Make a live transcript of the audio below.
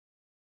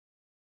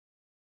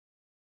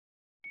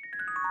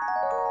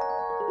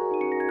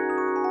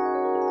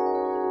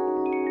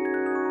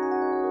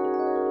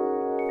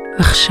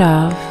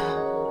עכשיו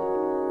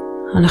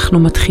אנחנו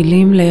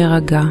מתחילים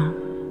להירגע.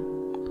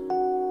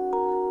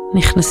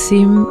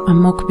 נכנסים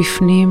עמוק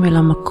בפנים אל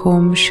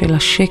המקום של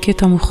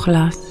השקט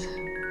המוחלט,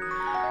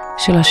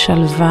 של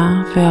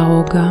השלווה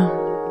והרוגע.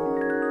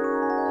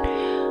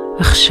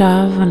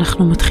 עכשיו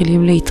אנחנו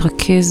מתחילים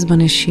להתרכז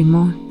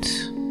בנשימות,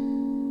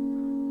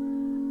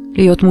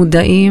 להיות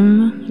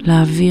מודעים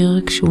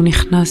לאוויר כשהוא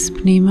נכנס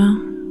פנימה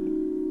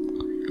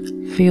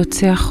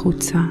ויוצא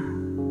החוצה.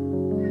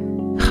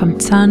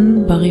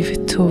 חמצן בריא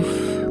וטוב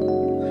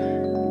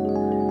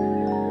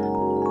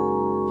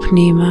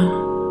פנימה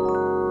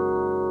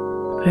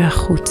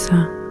והחוצה.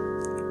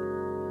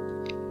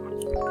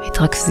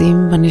 מתרכזים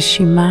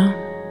בנשימה,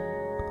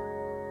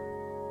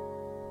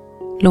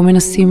 לא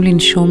מנסים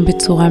לנשום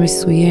בצורה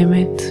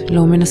מסוימת,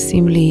 לא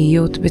מנסים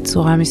להיות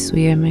בצורה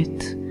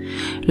מסוימת,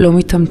 לא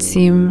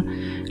מתאמצים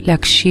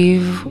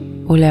להקשיב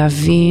או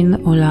להבין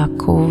או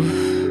לעקוב.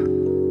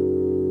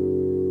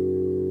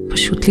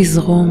 פשוט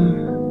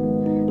לזרום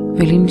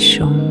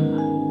ולנשום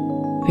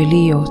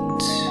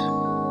ולהיות.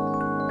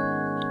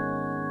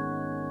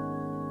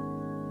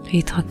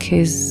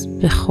 להתרכז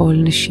בכל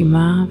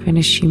נשימה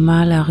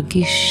ונשימה,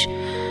 להרגיש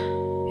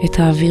את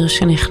האוויר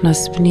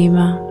שנכנס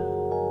פנימה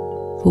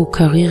והוא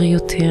קריר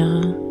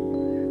יותר,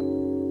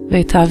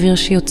 ואת האוויר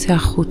שיוצא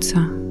החוצה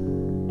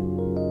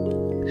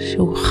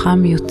שהוא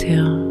חם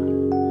יותר.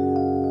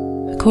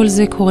 וכל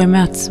זה קורה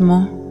מעצמו.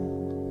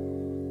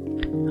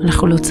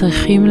 אנחנו לא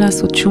צריכים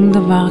לעשות שום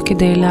דבר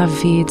כדי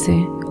להביא את זה,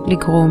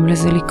 לגרום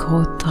לזה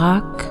לקרות,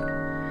 רק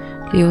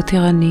להיות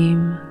ערניים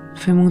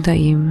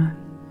ומודעים,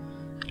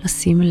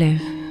 לשים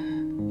לב,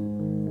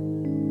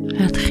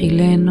 להתחיל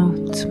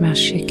ליהנות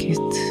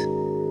מהשקט,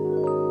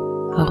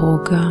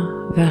 הרוגע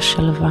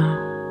והשלווה.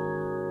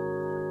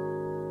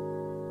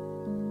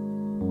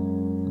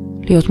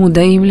 להיות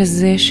מודעים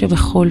לזה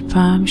שבכל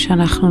פעם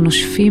שאנחנו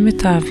נושפים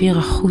את האוויר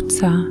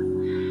החוצה,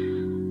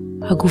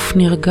 הגוף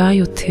נרגע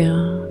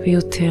יותר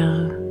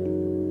ויותר.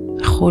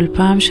 בכל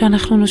פעם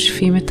שאנחנו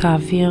נושפים את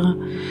האוויר,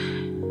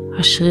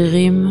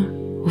 השרירים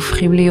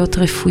הופכים להיות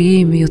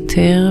רפואיים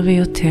יותר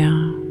ויותר.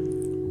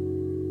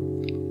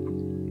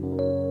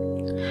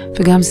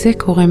 וגם זה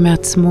קורה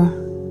מעצמו.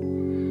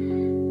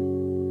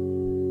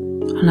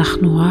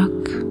 אנחנו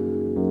רק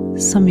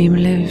שמים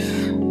לב,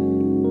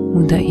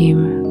 מודעים.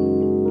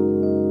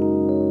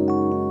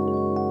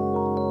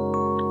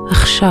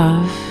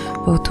 עכשיו,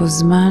 באותו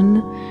זמן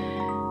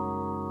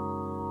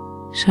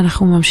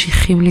שאנחנו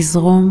ממשיכים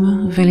לזרום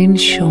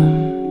ולנשום,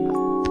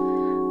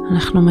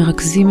 אנחנו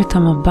מרכזים את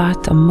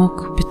המבט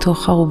עמוק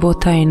בתוך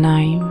ארובות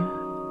העיניים.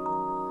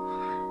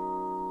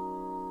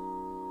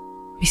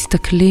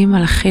 מסתכלים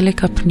על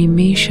החלק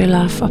הפנימי של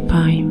האף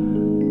אפיים.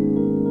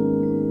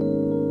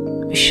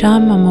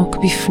 ושם עמוק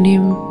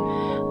בפנים,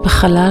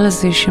 בחלל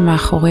הזה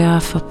שמאחורי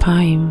האף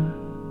אפיים,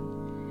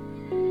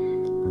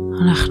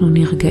 אנחנו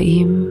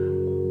נרגעים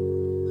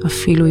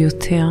אפילו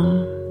יותר,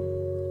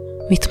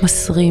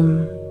 מתמסרים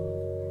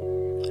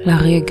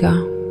לרגע,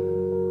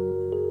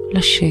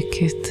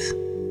 לשקט.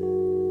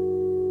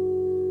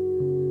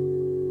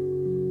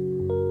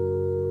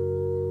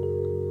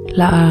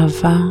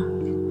 לאהבה,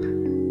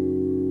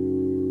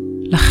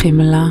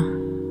 לחמלה,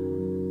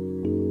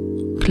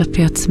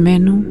 כלפי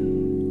עצמנו,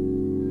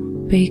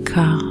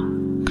 בעיקר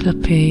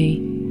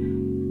כלפי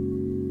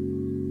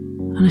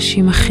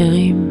אנשים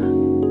אחרים,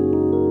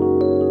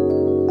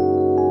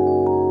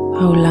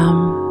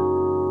 העולם.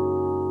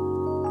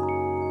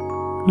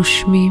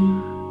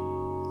 נושמים,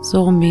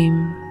 זורמים,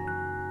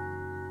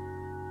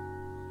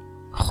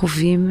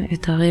 חווים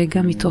את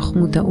הרגע מתוך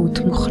מודעות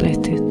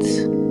מוחלטת.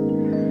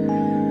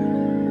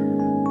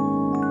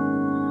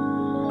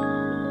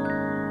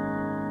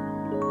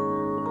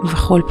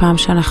 ובכל פעם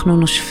שאנחנו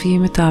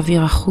נושפים את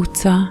האוויר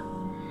החוצה,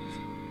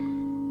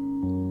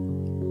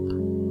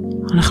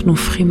 אנחנו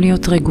הופכים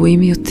להיות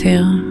רגועים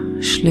יותר,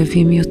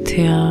 שלווים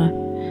יותר,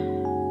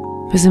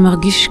 וזה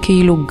מרגיש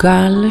כאילו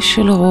גל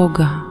של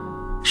רוגע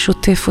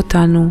שוטף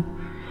אותנו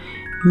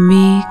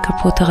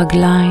מכפות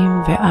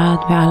הרגליים ועד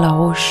מעל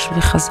הראש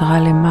וחזרה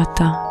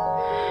למטה,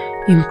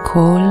 עם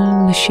כל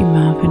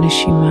נשימה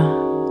ונשימה,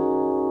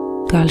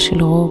 גל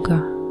של רוגע.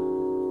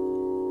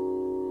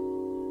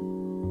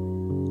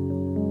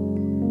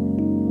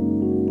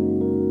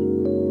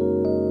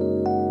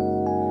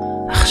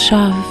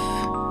 עכשיו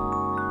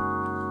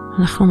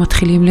אנחנו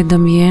מתחילים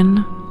לדמיין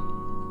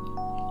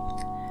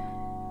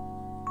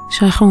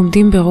שאנחנו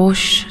עומדים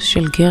בראש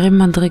של גרם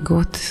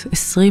מדרגות,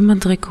 20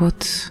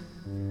 מדרגות.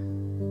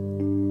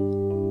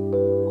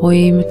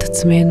 רואים את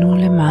עצמנו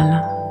למעלה.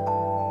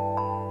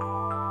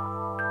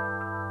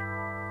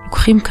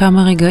 לוקחים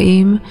כמה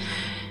רגעים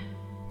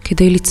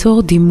כדי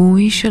ליצור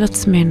דימוי של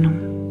עצמנו,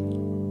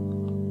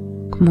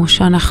 כמו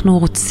שאנחנו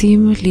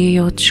רוצים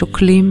להיות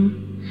שוקלים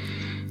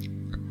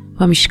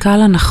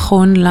במשקל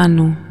הנכון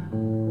לנו,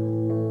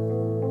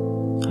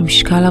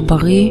 המשקל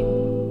הבריא,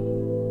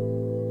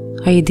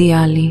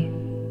 האידיאלי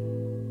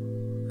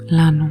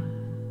לנו.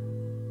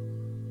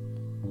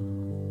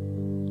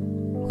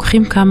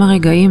 לוקחים כמה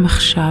רגעים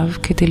עכשיו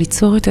כדי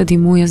ליצור את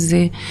הדימוי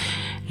הזה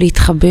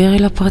להתחבר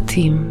אל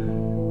הפרטים,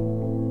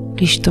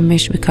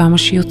 להשתמש בכמה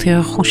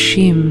שיותר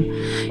חושים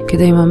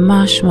כדי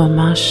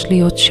ממש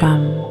להיות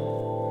שם,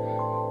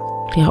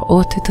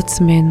 לראות את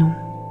עצמנו,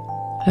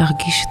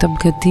 להרגיש את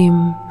הבגדים,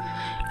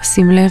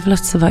 לשים לב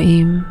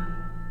לצבעים,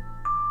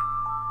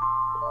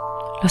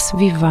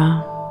 לסביבה,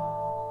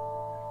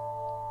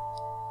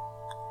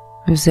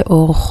 אם זה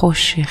אור או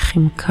חושך,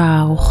 אם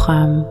קר או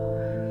חם,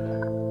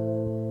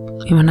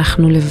 אם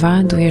אנחנו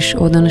לבד או יש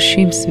עוד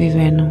אנשים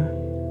סביבנו.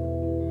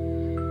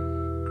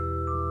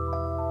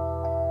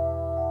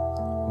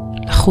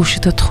 לחוש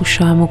את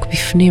התחושה עמוק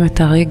בפנים,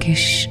 את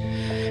הרגש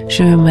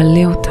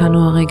שממלא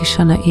אותנו, הרגש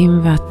הנעים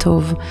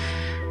והטוב,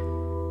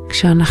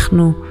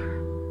 כשאנחנו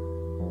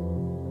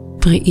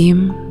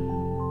בריאים,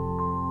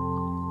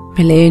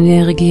 מלאי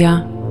אנרגיה,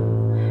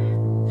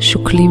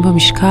 שוקלים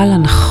במשקל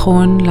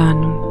הנכון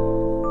לנו.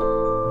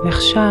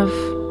 ועכשיו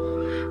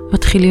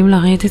מתחילים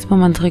לרדת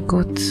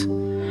במדרגות,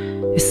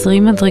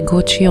 20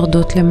 מדרגות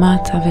שיורדות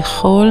למטה,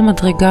 וכל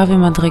מדרגה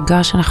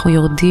ומדרגה שאנחנו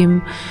יורדים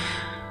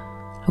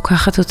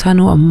לוקחת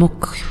אותנו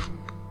עמוק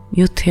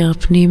יותר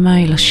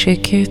פנימה אל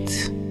השקט,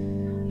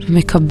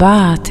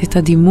 ומקבעת את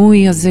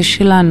הדימוי הזה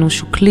שלנו,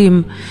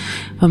 שוקלים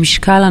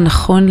במשקל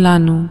הנכון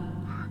לנו,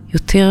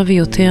 יותר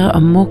ויותר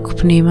עמוק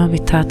פנימה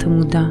בתת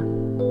המודע.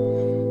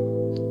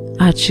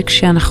 עד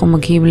שכשאנחנו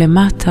מגיעים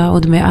למטה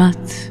עוד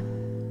מעט,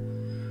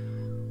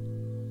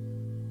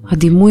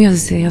 הדימוי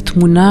הזה,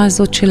 התמונה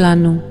הזאת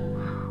שלנו,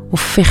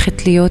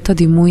 הופכת להיות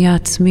הדימוי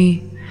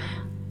העצמי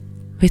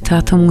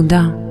בתת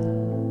המודע.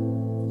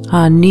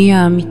 האני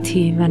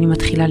האמיתי, ואני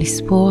מתחילה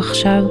לספור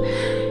עכשיו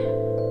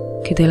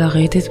כדי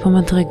לרדת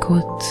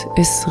במדרגות.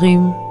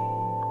 20,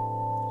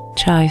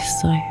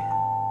 19,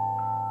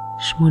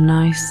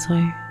 18,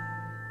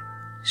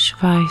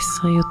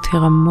 17,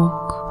 יותר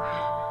עמוק,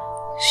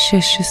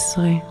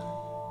 16,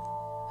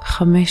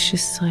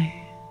 15,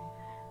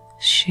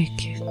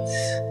 שקט,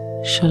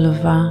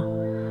 שלווה,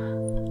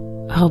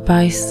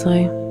 14,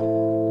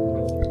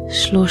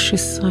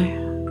 13,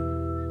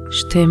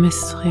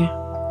 12,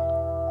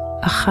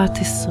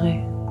 11,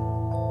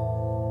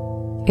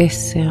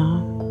 10,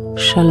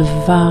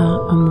 שלווה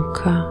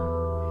עמוקה,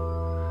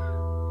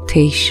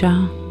 9,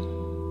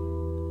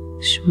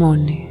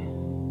 8,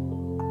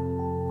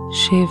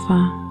 7,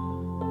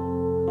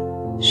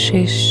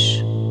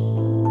 6,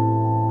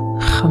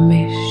 5,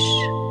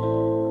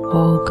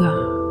 רוגע,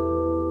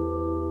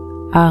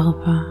 4,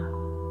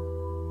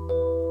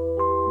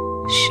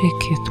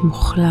 שקט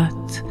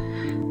מוחלט,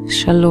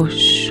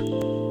 3,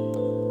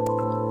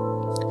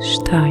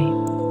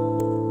 2,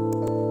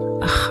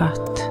 1,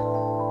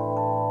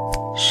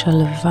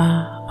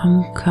 שלווה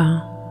עמוקה,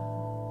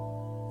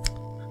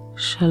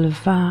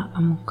 שלווה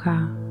עמוקה.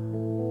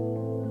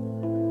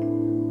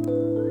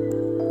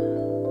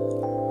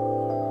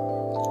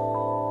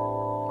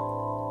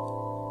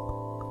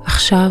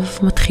 עכשיו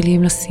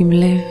מתחילים לשים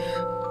לב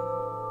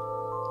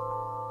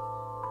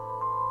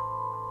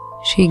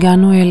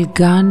שהגענו אל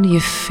גן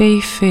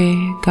יפהפה,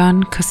 גן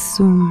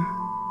קסום,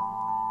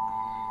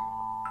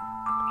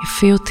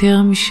 יפה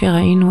יותר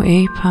משראינו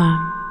אי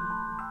פעם.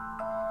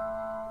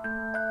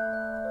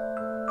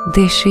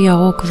 דשא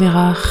ירוק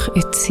ורח,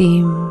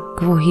 עצים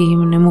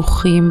גבוהים,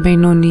 נמוכים,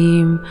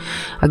 בינוניים,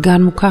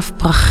 הגן מוקף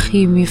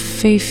פרחים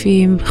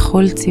יפהפיים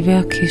בכל צבעי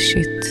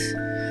הקשת.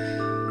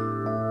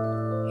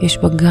 יש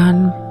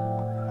בגן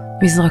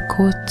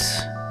מזרקות,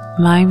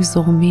 מים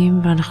זורמים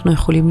ואנחנו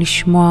יכולים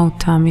לשמוע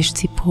אותם, יש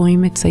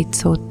ציפורים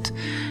מצייצות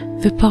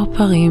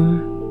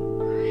ופרפרים,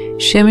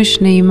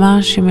 שמש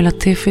נעימה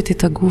שמלטפת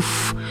את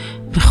הגוף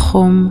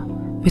בחום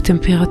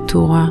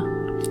וטמפרטורה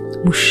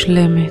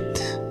מושלמת,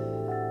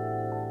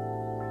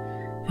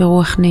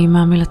 ורוח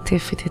נעימה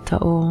מלטפת את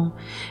האור,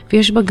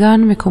 ויש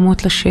בגן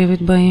מקומות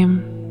לשבת בהם,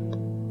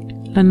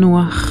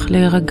 לנוח,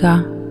 להירגע,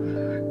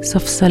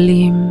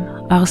 ספסלים,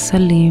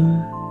 ארסלים.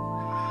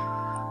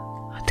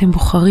 אתם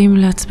בוחרים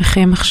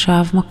לעצמכם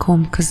עכשיו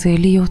מקום כזה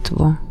להיות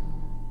בו,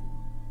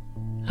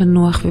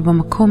 לנוח,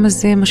 ובמקום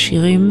הזה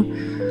משאירים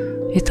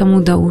את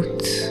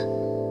המודעות,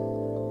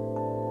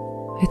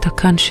 את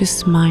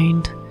ה-conscious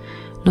mind,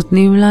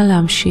 נותנים לה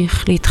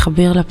להמשיך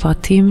להתחבר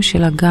לפרטים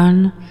של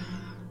הגן,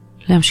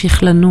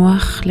 להמשיך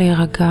לנוח,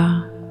 להירגע,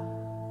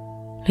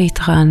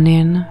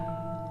 להתרענן,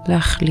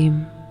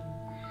 להחלים.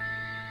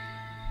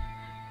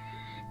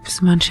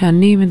 בזמן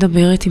שאני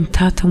מדברת עם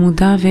תת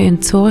המודע, ואין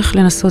צורך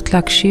לנסות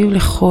להקשיב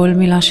לכל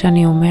מילה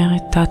שאני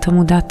אומרת, תת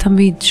המודע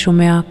תמיד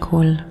שומע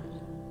הכל.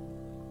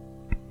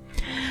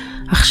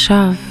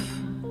 עכשיו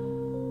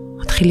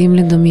מתחילים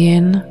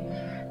לדמיין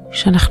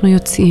שאנחנו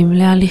יוצאים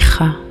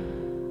להליכה,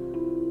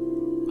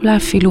 אולי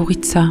אפילו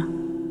ריצה,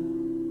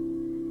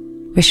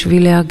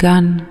 בשבילי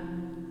הגן.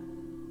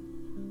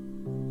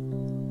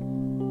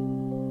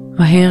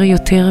 מהר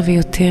יותר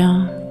ויותר,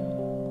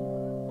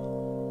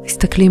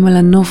 מסתכלים על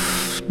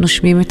הנוף,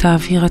 נושמים את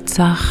האוויר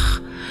הצח,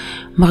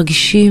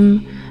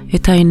 מרגישים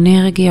את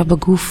האנרגיה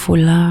בגוף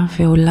עולה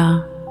ועולה,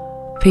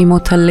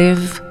 פעימות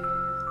הלב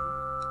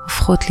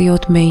הופכות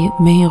להיות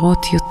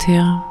מהירות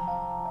יותר,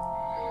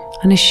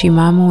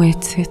 הנשימה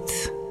מואצת.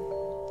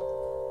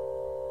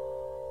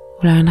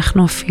 אולי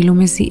אנחנו אפילו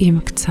מזיעים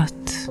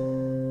קצת.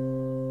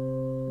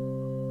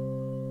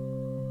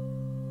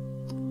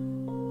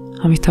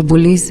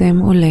 המטאבוליזם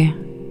עולה.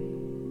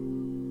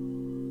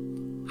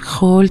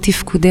 כל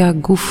תפקודי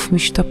הגוף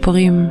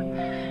משתפרים.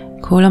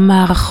 כל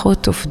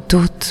המערכות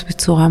עובדות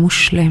בצורה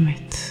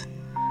מושלמת.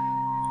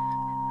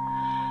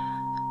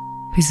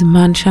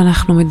 בזמן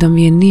שאנחנו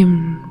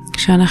מדמיינים,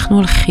 כשאנחנו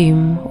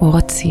הולכים או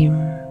רצים.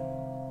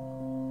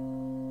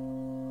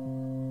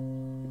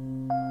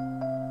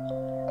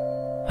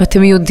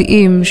 ואתם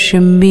יודעים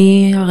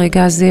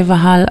שמהרגע הזה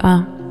והלאה,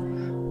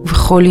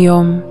 ובכל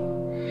יום,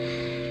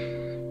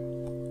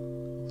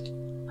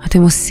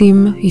 אתם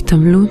עושים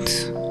התעמלות,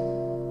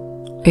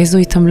 איזו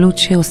התעמלות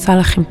שעושה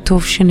לכם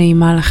טוב,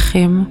 שנעימה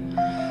לכם.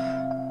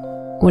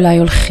 אולי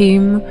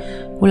הולכים,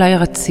 אולי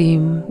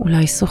רצים,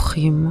 אולי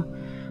שוחים,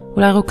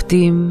 אולי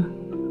רוקדים,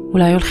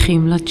 אולי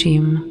הולכים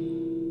לג'ים.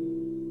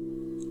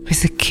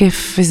 וזה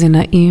כיף וזה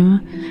נעים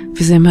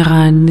וזה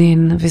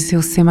מרענן וזה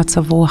עושה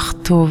מצב רוח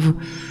טוב.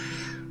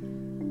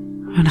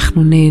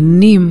 ואנחנו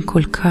נהנים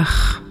כל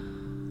כך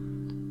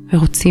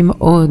ורוצים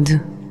עוד.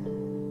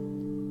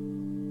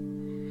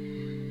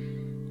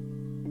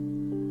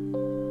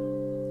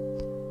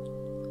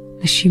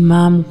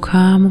 נשימה עמוקה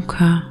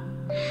עמוקה.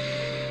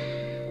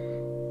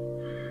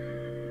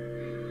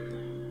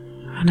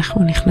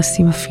 אנחנו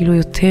נכנסים אפילו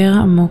יותר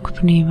עמוק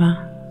פנימה.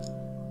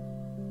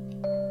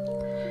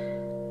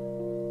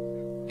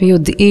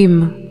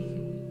 ויודעים,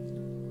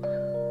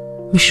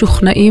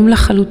 משוכנעים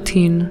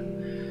לחלוטין,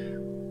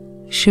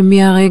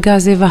 שמהרגע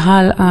הזה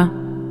והלאה,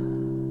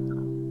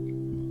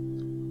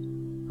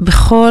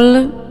 בכל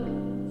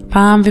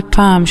פעם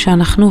ופעם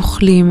שאנחנו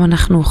אוכלים,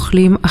 אנחנו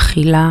אוכלים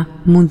אכילה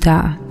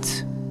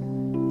מודעת.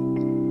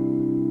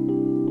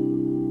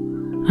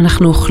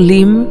 אנחנו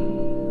אוכלים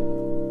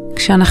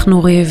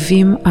כשאנחנו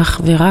רעבים,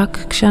 אך ורק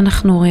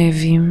כשאנחנו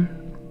רעבים,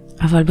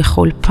 אבל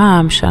בכל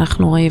פעם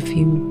שאנחנו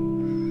רעבים.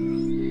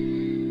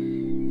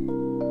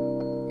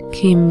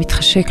 כי אם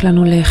מתחשק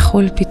לנו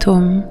לאכול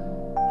פתאום,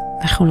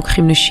 אנחנו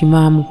לוקחים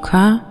נשימה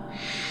עמוקה,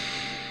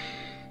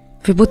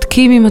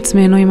 ובודקים עם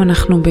עצמנו אם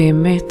אנחנו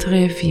באמת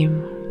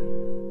רעבים.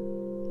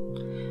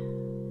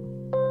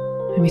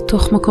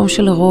 ומתוך מקום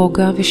של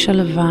רוגע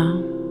ושלווה,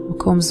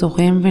 מקום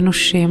זורם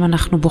ונושם,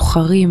 אנחנו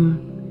בוחרים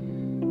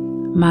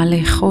מה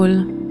לאכול,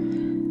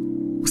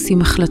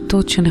 עושים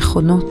החלטות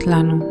שנכונות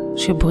לנו,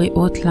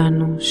 שבריאות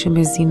לנו,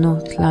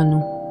 שמזינות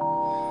לנו.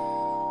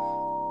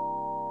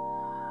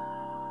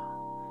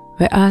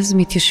 ואז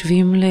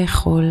מתיישבים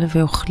לאכול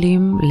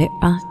ואוכלים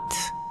לאט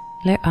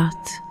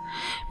לאט,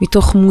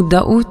 מתוך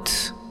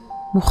מודעות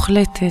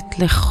מוחלטת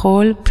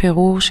לכל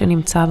פירור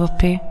שנמצא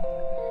בפה,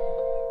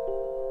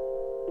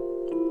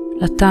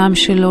 לטעם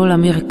שלו,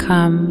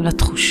 למרקם,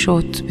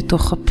 לתחושות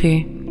בתוך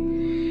הפה,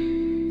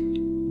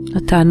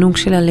 לתענוג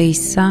של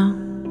הלעיסה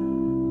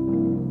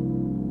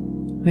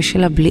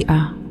ושל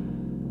הבליעה.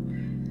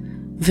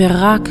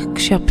 ורק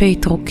כשהפה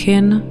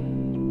יתרוקן,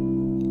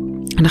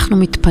 אנחנו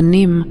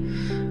מתפנים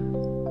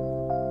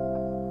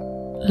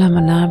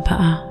למנה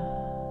הבאה,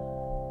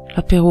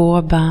 לפירור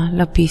הבא,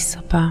 לביס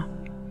הבא.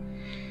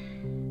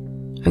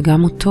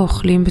 וגם אותו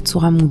אוכלים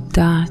בצורה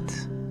מודעת,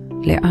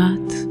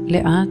 לאט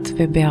לאט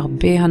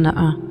ובהרבה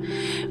הנאה.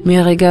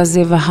 מהרגע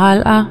הזה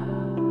והלאה,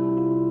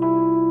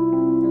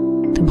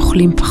 אתם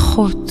אוכלים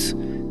פחות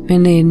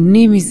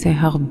ונהנים מזה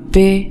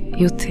הרבה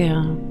יותר.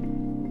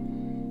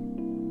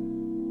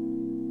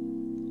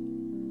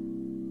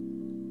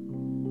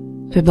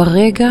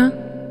 וברגע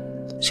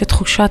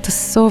שתחושת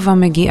השובע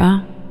מגיעה,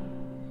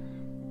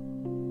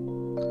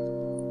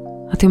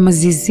 אתם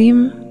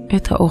מזיזים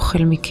את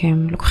האוכל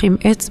מכם, לוקחים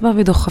אצבע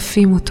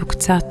ודוחפים אותו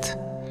קצת.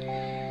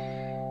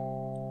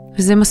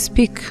 וזה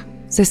מספיק,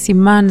 זה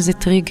סימן, זה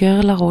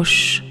טריגר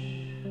לראש.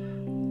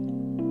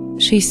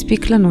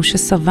 שהספיק לנו,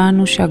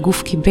 שסבנו,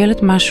 שהגוף קיבל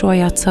את מה שהוא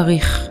היה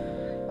צריך.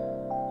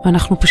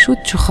 ואנחנו פשוט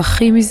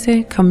שוכחים מזה,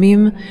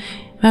 קמים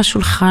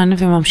מהשולחן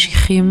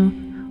וממשיכים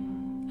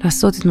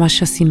לעשות את מה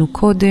שעשינו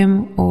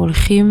קודם, או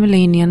הולכים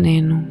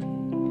לענייננו.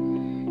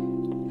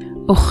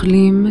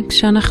 אוכלים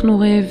כשאנחנו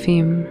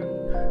רעבים,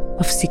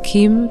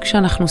 מפסיקים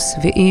כשאנחנו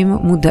שבעים,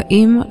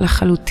 מודעים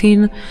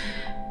לחלוטין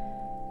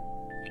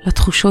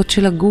לתחושות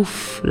של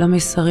הגוף,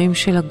 למסרים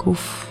של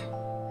הגוף,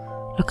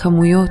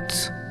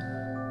 לכמויות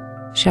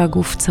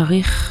שהגוף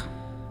צריך.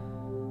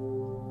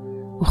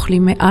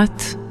 אוכלים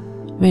מעט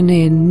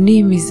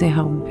ונהנים מזה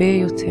הרבה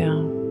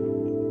יותר.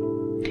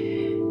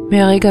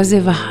 מהרגע הזה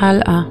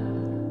והלאה,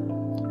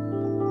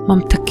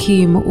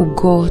 ממתקים,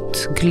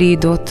 עוגות,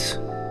 גלידות,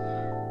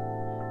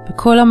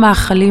 וכל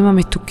המאכלים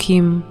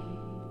המתוקים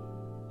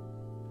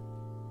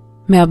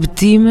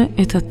מאבדים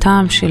את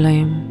הטעם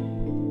שלהם.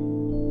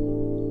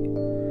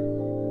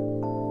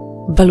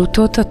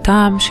 בלוטות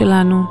הטעם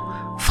שלנו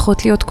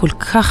הופכות להיות כל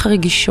כך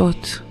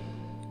רגישות,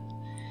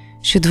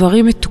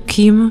 שדברים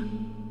מתוקים,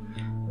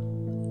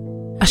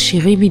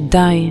 עשירים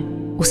מדי,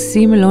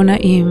 עושים לא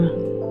נעים,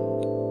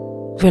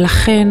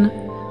 ולכן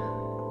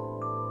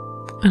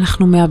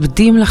אנחנו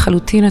מאבדים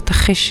לחלוטין את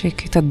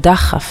החשק, את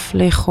הדחף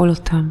לאכול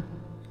אותם.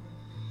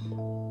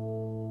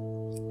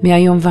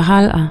 מהיום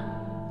והלאה,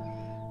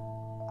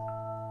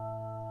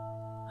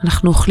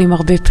 אנחנו אוכלים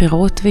הרבה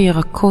פירות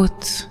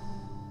וירקות,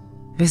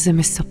 וזה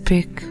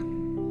מספק,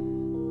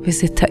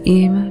 וזה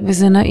טעים,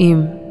 וזה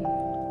נעים.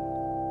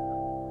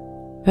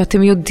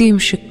 ואתם יודעים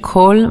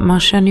שכל מה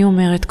שאני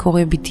אומרת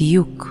קורה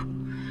בדיוק,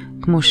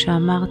 כמו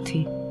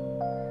שאמרתי.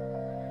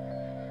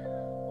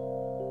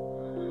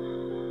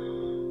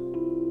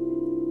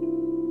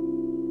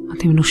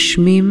 אתם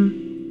נושמים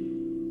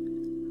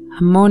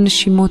המון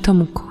נשימות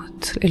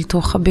עמוקות אל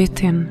תוך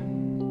הבטן.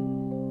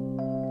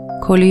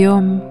 כל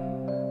יום,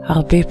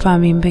 הרבה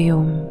פעמים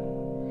ביום.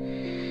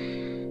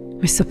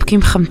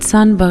 מספקים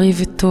חמצן בריא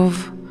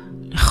וטוב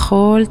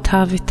לכל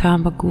תא ותא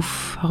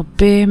בגוף.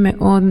 הרבה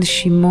מאוד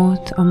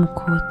נשימות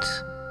עמוקות.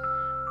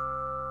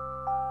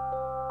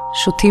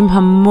 שותים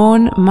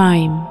המון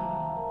מים.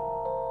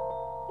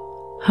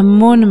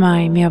 המון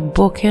מים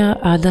מהבוקר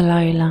עד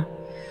הלילה.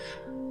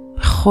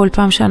 בכל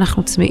פעם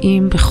שאנחנו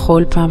צמאים,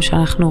 בכל פעם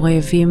שאנחנו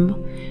רעבים,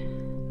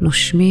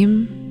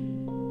 נושמים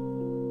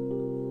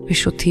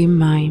ושותים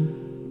מים.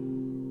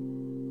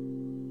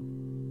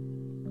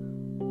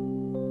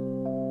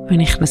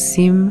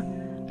 ונכנסים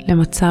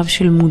למצב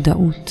של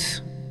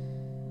מודעות,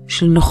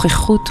 של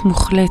נוכחות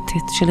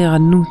מוחלטת, של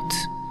ערנות.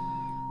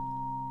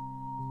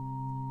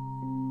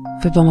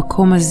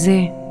 ובמקום הזה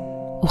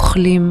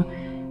אוכלים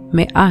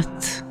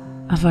מעט,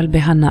 אבל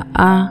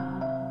בהנאה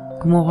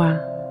גמורה.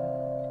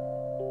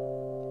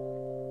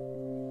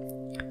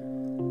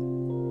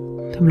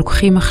 אתם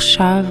לוקחים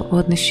עכשיו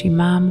עוד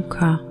נשימה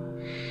עמוקה.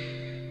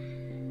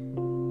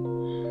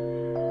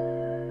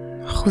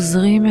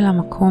 חוזרים אל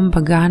המקום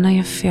בגן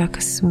היפה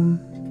הקסום.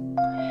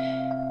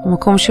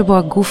 במקום שבו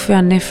הגוף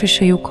והנפש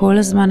היו כל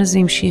הזמן הזה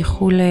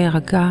המשיכו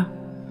להירגע,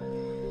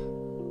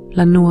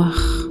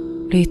 לנוח,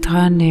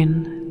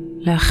 להתרענן,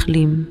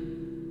 להחלים.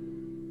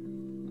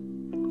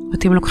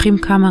 אתם לוקחים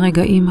כמה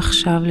רגעים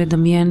עכשיו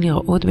לדמיין,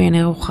 לראות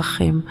בעיני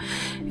רוחכם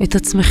את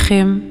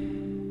עצמכם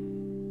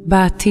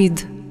בעתיד.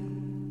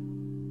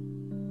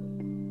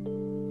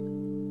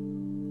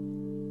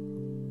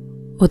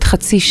 עוד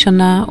חצי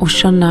שנה או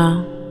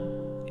שנה,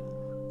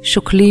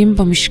 שוקלים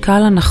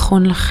במשקל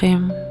הנכון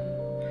לכם.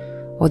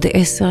 עוד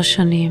 10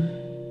 שנים,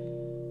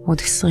 עוד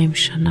 20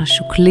 שנה,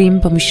 שוקלים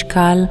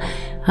במשקל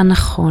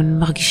הנכון,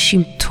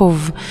 מרגישים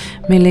טוב,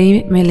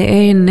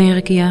 מלאי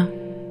אנרגיה,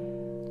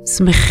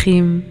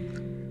 שמחים,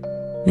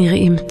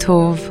 נראים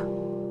טוב,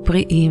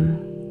 בריאים.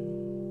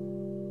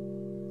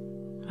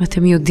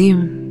 ואתם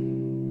יודעים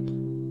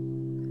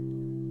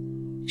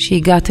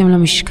שהגעתם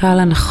למשקל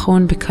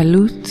הנכון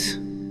בקלות,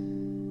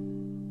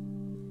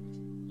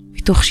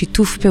 מתוך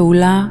שיתוף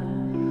פעולה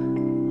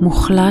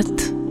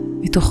מוחלט,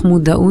 מתוך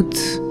מודעות.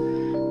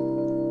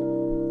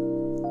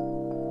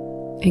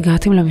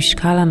 הגעתם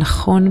למשקל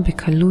הנכון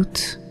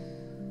בקלות,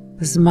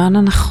 בזמן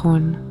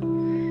הנכון,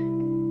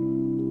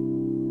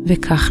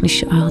 וכך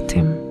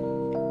נשארתם.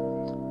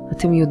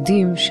 אתם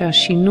יודעים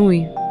שהשינוי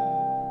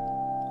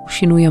הוא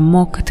שינוי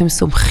עמוק. אתם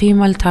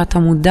סומכים על תת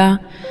המודע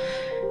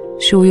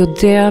שהוא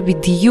יודע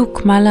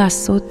בדיוק מה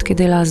לעשות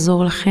כדי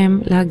לעזור לכם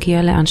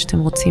להגיע לאן שאתם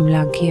רוצים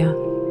להגיע,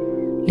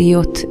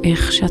 להיות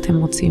איך שאתם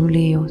רוצים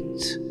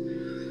להיות.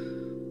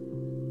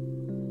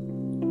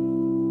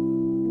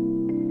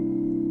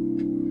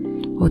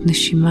 עוד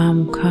נשימה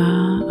עמוקה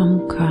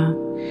עמוקה.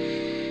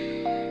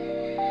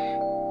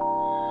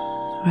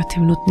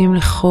 ואתם נותנים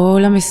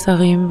לכל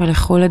המסרים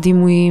ולכל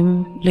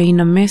הדימויים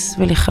להינמס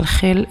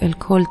ולחלחל אל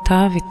כל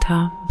תא ותא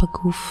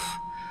בגוף.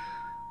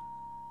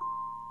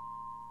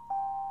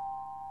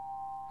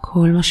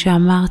 כל מה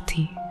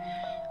שאמרתי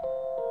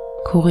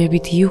קורה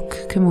בדיוק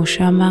כמו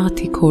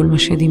שאמרתי. כל מה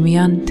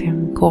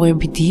שדמיינתם קורה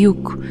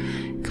בדיוק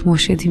כמו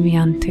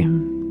שדמיינתם.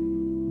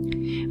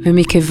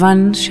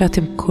 ומכיוון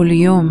שאתם כל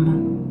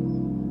יום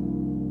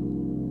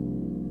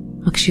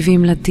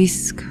מקשיבים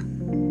לדיסק,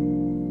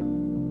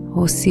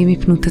 או עושים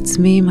מפנות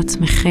עצמי עם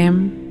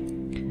עצמכם,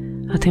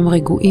 אתם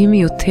רגועים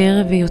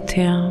יותר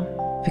ויותר,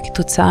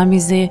 וכתוצאה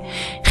מזה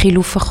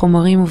חילוף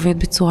החומרים עובד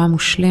בצורה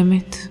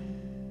מושלמת.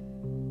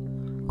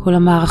 כל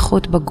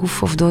המערכות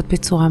בגוף עובדות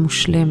בצורה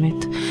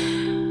מושלמת.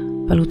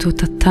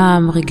 בלוטות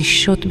הטעם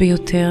רגישות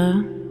ביותר,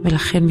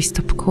 ולכן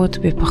מסתפקות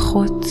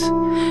בפחות,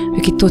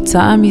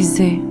 וכתוצאה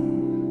מזה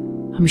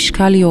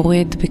המשקל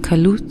יורד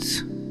בקלות,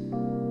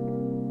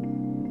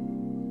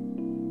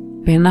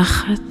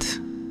 בנחת,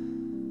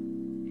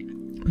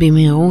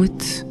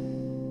 במהירות,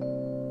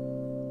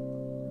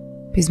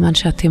 בזמן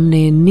שאתם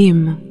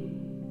נהנים,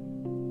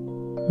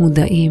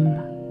 מודעים,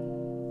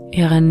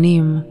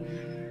 ערנים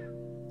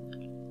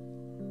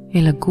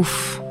אל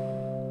הגוף,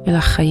 אל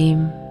החיים,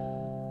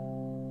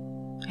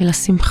 אל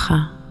השמחה.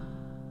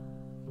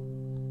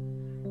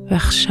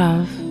 ועכשיו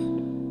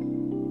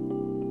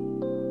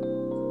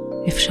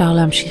אפשר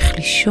להמשיך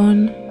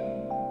לישון,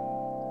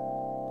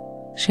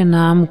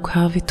 שינה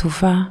עמוקה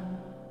וטובה,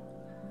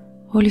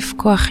 או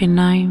לפקוח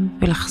עיניים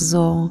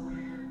ולחזור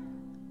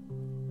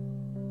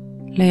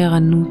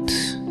לערנות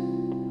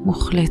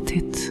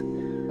מוחלטת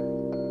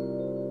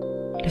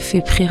לפי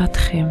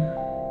בחירתכם.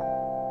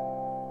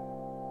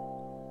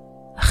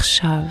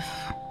 עכשיו